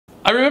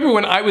I remember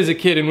when I was a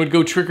kid and would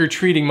go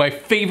trick-or-treating, my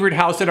favorite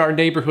house in our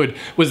neighborhood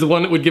was the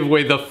one that would give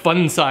away the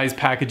fun size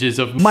packages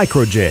of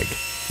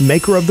Microjig,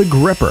 maker of the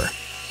gripper.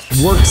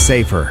 Work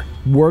safer,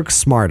 work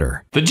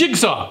smarter. the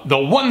Jigsaw, the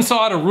one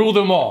saw to rule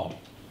them all.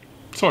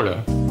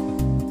 Sorta.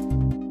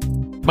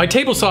 My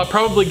table saw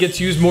probably gets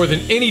used more than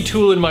any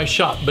tool in my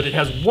shop, but it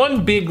has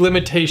one big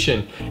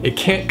limitation. It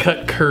can't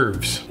cut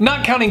curves.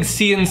 Not counting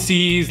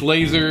CNCs,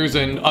 lasers,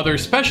 and other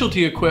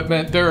specialty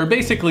equipment, there are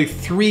basically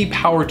 3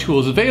 power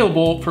tools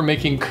available for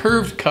making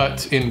curved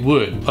cuts in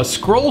wood. A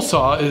scroll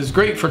saw is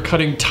great for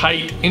cutting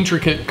tight,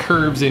 intricate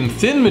curves in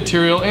thin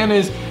material and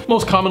is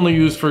most commonly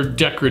used for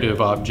decorative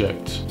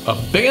objects. A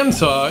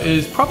bandsaw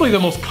is probably the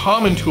most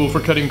common tool for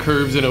cutting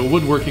curves in a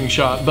woodworking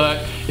shop,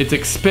 but it's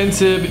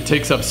expensive, it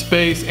takes up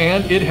space,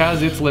 and it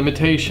has its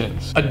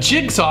limitations. A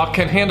jigsaw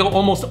can handle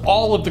almost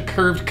all of the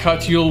curved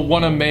cuts you'll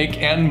want to make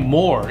and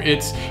more.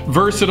 It's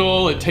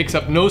versatile, it takes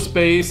up no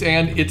space,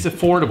 and it's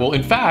affordable.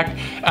 In fact,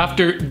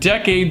 after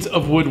decades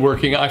of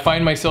woodworking, I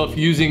find myself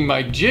using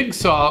my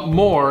jigsaw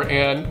more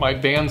and my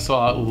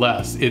bandsaw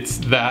less. It's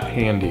that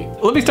handy.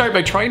 Let me start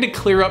by trying to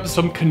clear up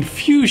some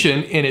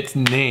confusion in its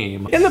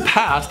name. In the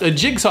past, a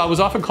jigsaw was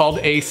often called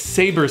a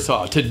saber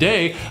saw.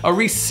 Today, a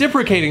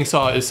reciprocating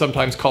saw is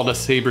sometimes called a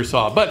saber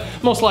saw, but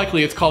most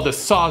likely it's called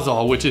a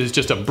Sawzall, which is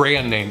just a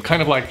brand name,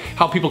 kind of like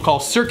how people call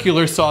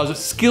circular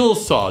saws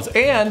skills saws.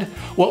 And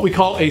what we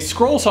call a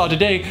scroll saw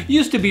today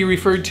used to be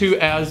referred to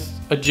as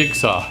a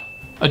jigsaw.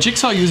 A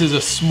jigsaw uses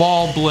a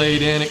small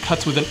blade and it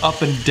cuts with an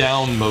up and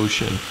down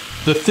motion.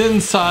 The thin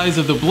size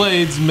of the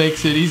blades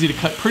makes it easy to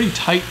cut pretty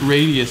tight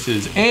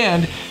radiuses,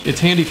 and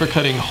it's handy for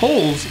cutting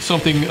holes,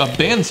 something a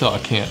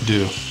bandsaw can't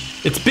do.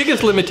 Its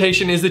biggest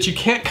limitation is that you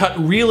can't cut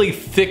really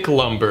thick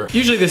lumber.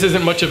 Usually this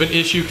isn't much of an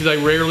issue because I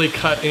rarely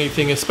cut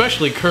anything,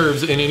 especially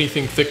curves, in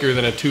anything thicker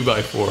than a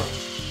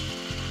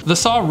 2x4. The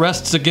saw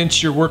rests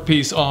against your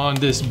workpiece on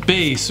this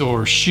base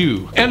or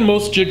shoe. And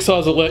most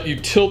jigsaws will let you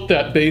tilt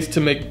that base to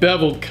make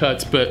beveled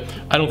cuts, but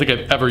I don't think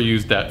I've ever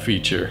used that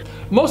feature.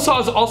 Most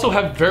saws also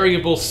have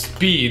variable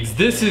speeds.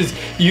 This is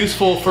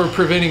useful for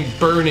preventing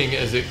burning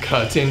as it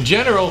cuts. In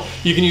general,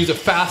 you can use a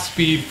fast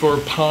speed for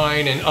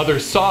pine and other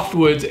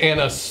softwoods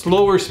and a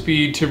slower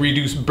speed to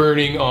reduce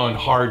burning on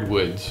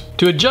hardwoods.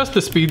 To adjust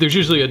the speed, there's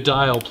usually a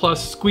dial,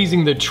 plus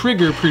squeezing the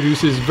trigger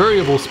produces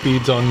variable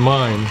speeds on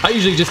mine. I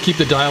usually just keep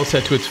the dial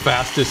set to its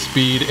fastest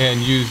speed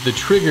and use the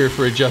trigger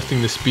for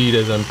adjusting the speed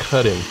as I'm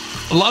cutting.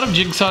 A lot of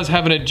jigsaws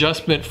have an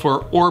adjustment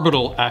for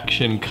orbital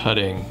action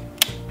cutting.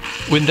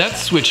 When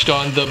that's switched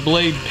on, the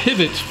blade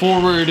pivots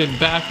forward and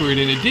backward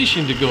in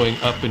addition to going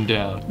up and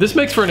down. This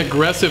makes for an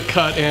aggressive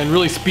cut and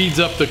really speeds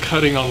up the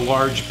cutting on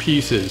large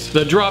pieces.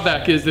 The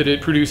drawback is that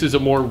it produces a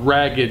more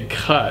ragged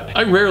cut.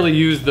 I rarely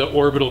use the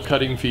orbital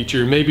cutting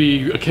feature,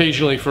 maybe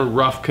occasionally for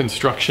rough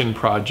construction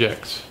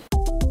projects.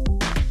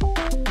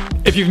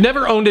 If you've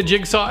never owned a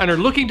jigsaw and are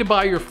looking to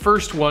buy your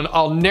first one,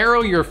 I'll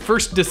narrow your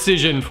first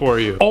decision for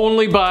you.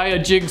 Only buy a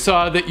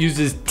jigsaw that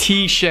uses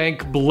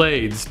T-shank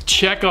blades.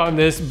 Check on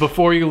this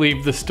before you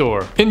leave the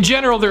store. In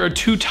general, there are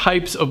 2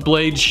 types of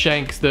blade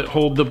shanks that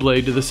hold the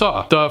blade to the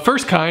saw. The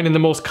first kind, and the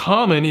most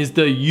common, is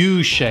the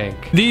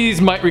U-shank. These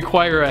might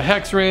require a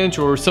hex wrench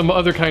or some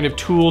other kind of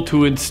tool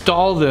to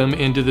install them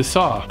into the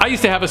saw. I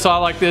used to have a saw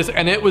like this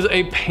and it was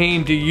a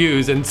pain to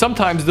use, and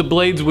sometimes the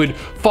blades would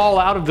fall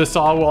out of the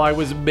saw while I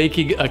was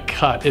making a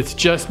cut. It's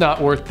just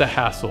not worth the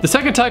hassle. The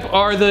second type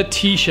are the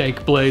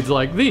T-shank blades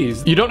like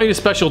these. You don't need a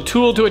special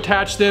tool to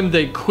attach them.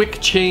 They quick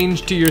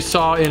change to your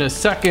saw in a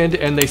second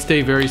and they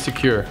stay very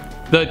secure.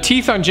 The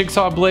teeth on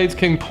jigsaw blades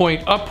can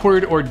point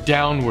upward or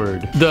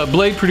downward. The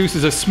blade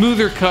produces a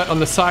smoother cut on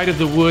the side of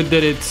the wood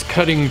that it's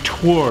cutting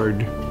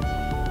toward.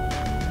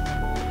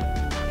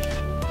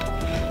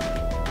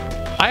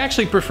 I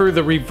actually prefer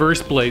the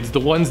reverse blades, the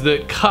ones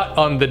that cut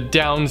on the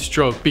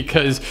downstroke,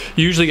 because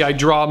usually I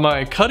draw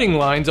my cutting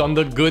lines on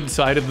the good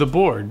side of the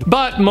board.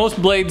 But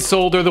most blades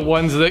sold are the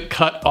ones that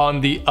cut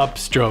on the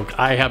upstroke.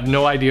 I have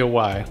no idea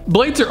why.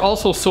 Blades are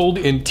also sold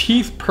in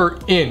teeth per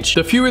inch.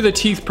 The fewer the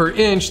teeth per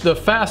inch, the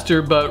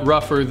faster but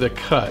rougher the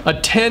cut. A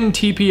 10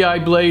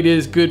 TPI blade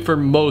is good for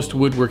most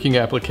woodworking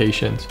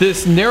applications.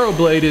 This narrow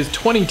blade is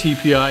 20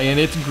 TPI and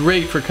it's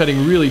great for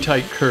cutting really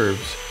tight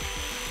curves.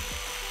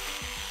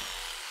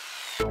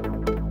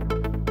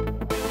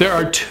 There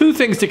are 2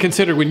 things to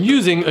consider when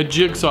using a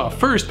jigsaw.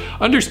 First,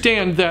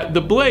 understand that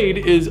the blade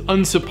is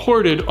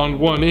unsupported on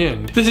one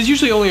end. This is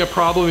usually only a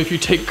problem if you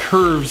take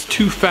curves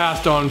too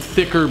fast on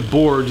thicker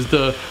boards.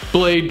 The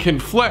blade can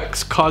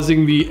flex,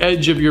 causing the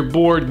edge of your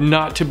board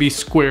not to be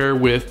square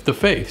with the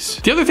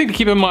face. The other thing to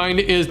keep in mind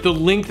is the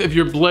length of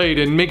your blade,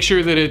 and make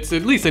sure that it's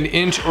at least an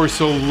inch or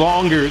so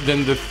longer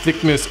than the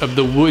thickness of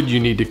the wood you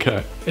need to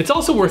cut. It's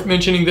also worth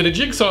mentioning that a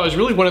jigsaw is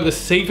really one of the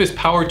safest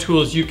power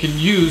tools you can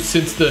use,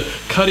 since the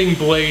cutting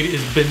blade blade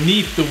is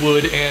beneath the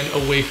wood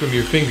and away from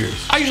your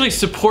fingers. I usually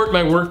support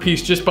my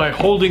workpiece just by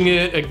holding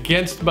it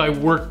against my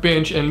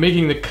workbench and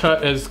making the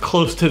cut as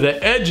close to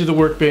the edge of the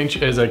workbench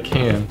as I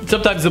can.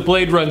 Sometimes the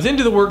blade runs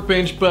into the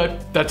workbench,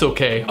 but that's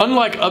okay.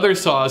 Unlike other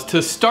saws,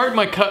 to start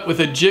my cut with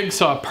a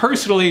jigsaw,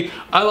 personally,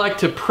 I like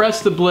to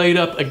press the blade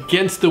up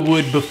against the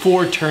wood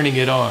before turning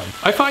it on.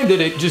 I find that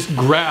it just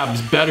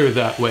grabs better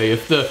that way.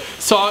 If the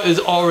saw is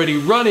already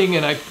running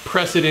and I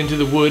press it into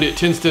the wood, it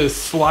tends to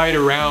slide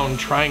around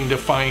trying to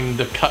find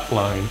the cut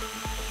line.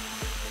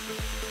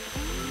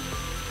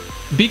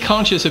 Be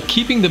conscious of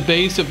keeping the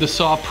base of the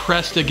saw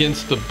pressed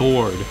against the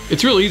board.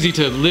 It's real easy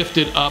to lift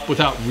it up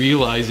without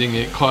realizing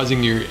it,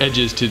 causing your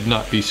edges to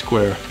not be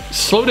square.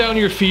 Slow down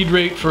your feed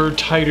rate for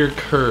tighter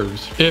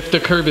curves. If the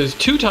curve is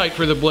too tight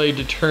for the blade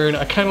to turn,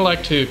 I kind of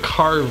like to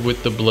carve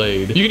with the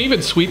blade. You can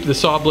even sweep the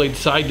saw blade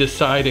side to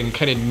side and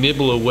kind of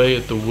nibble away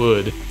at the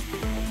wood.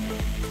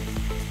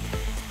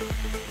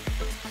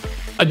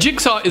 A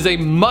jigsaw is a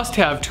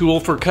must-have tool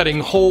for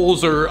cutting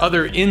holes or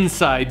other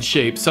inside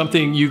shapes,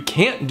 something you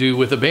can't do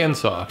with a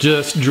bandsaw.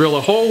 Just drill a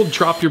hole,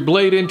 drop your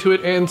blade into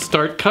it, and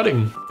start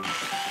cutting.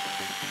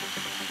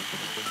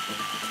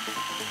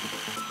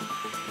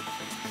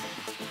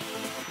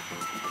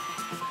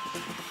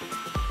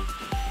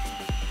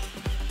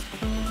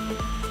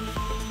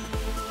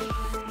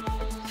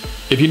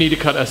 If you need to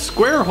cut a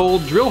square hole,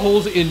 drill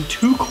holes in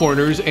 2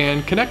 corners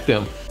and connect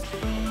them.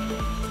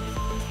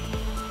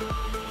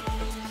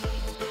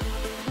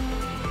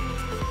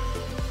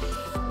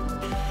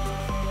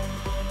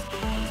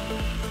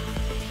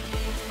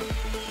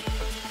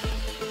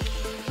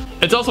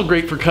 It's also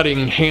great for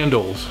cutting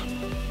handles.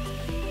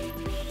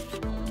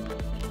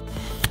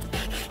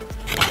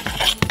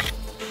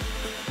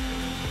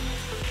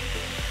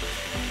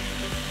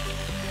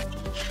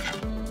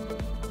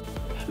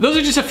 Those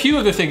are just a few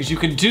of the things you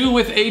can do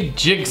with a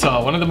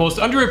jigsaw, one of the most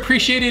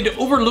underappreciated,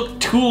 overlooked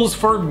tools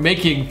for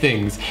making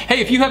things. Hey,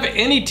 if you have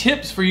any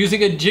tips for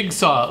using a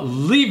jigsaw,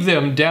 leave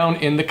them down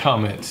in the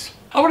comments.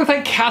 I want to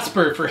thank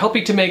Casper for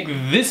helping to make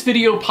this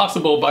video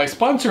possible by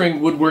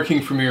sponsoring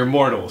Woodworking for Mere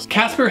Mortals.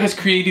 Casper has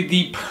created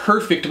the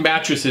perfect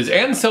mattresses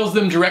and sells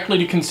them directly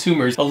to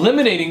consumers,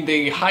 eliminating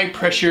the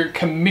high-pressure,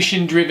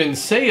 commission-driven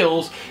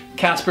sales.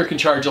 Casper can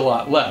charge a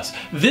lot less.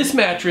 This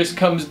mattress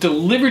comes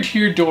delivered to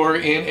your door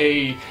in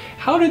a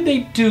 "how did they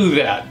do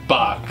that"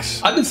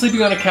 box. I've been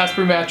sleeping on a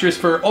Casper mattress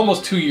for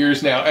almost 2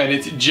 years now, and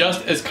it's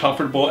just as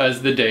comfortable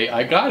as the day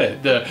I got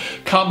it. The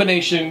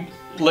combination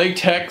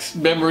latex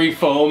memory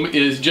foam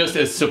is just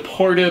as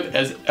supportive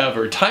as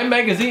ever. Time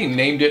magazine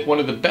named it one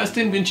of the best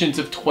inventions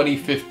of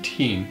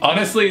 2015.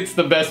 Honestly, it's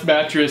the best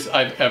mattress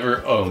I've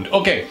ever owned.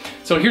 Okay,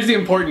 so here's the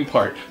important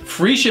part.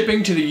 Free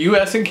shipping to the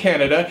US and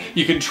Canada.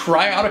 You can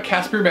try out a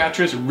Casper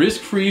mattress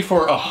risk-free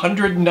for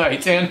 100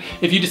 nights, and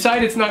if you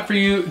decide it's not for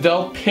you,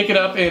 they'll pick it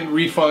up and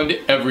refund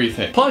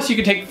everything. Plus, you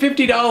can take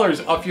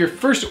 $50 off your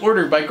first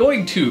order by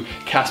going to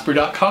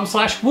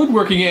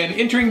casper.com/woodworking and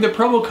entering the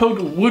promo code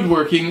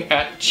woodworking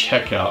at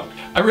checkout.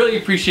 I really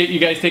appreciate you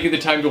guys taking the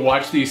time to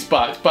watch these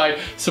spots. By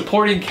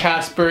supporting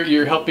Casper,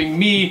 you're helping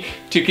me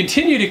to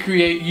continue to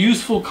create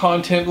useful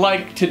content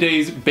like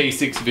today's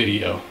basics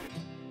video.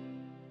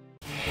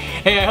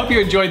 Hey, I hope you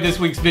enjoyed this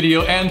week's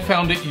video and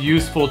found it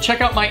useful. Check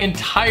out my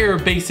entire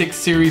basics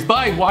series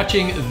by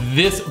watching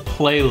this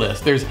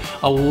playlist. There's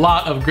a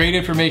lot of great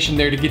information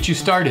there to get you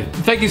started.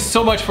 Thank you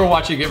so much for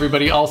watching,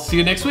 everybody. I'll see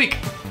you next week.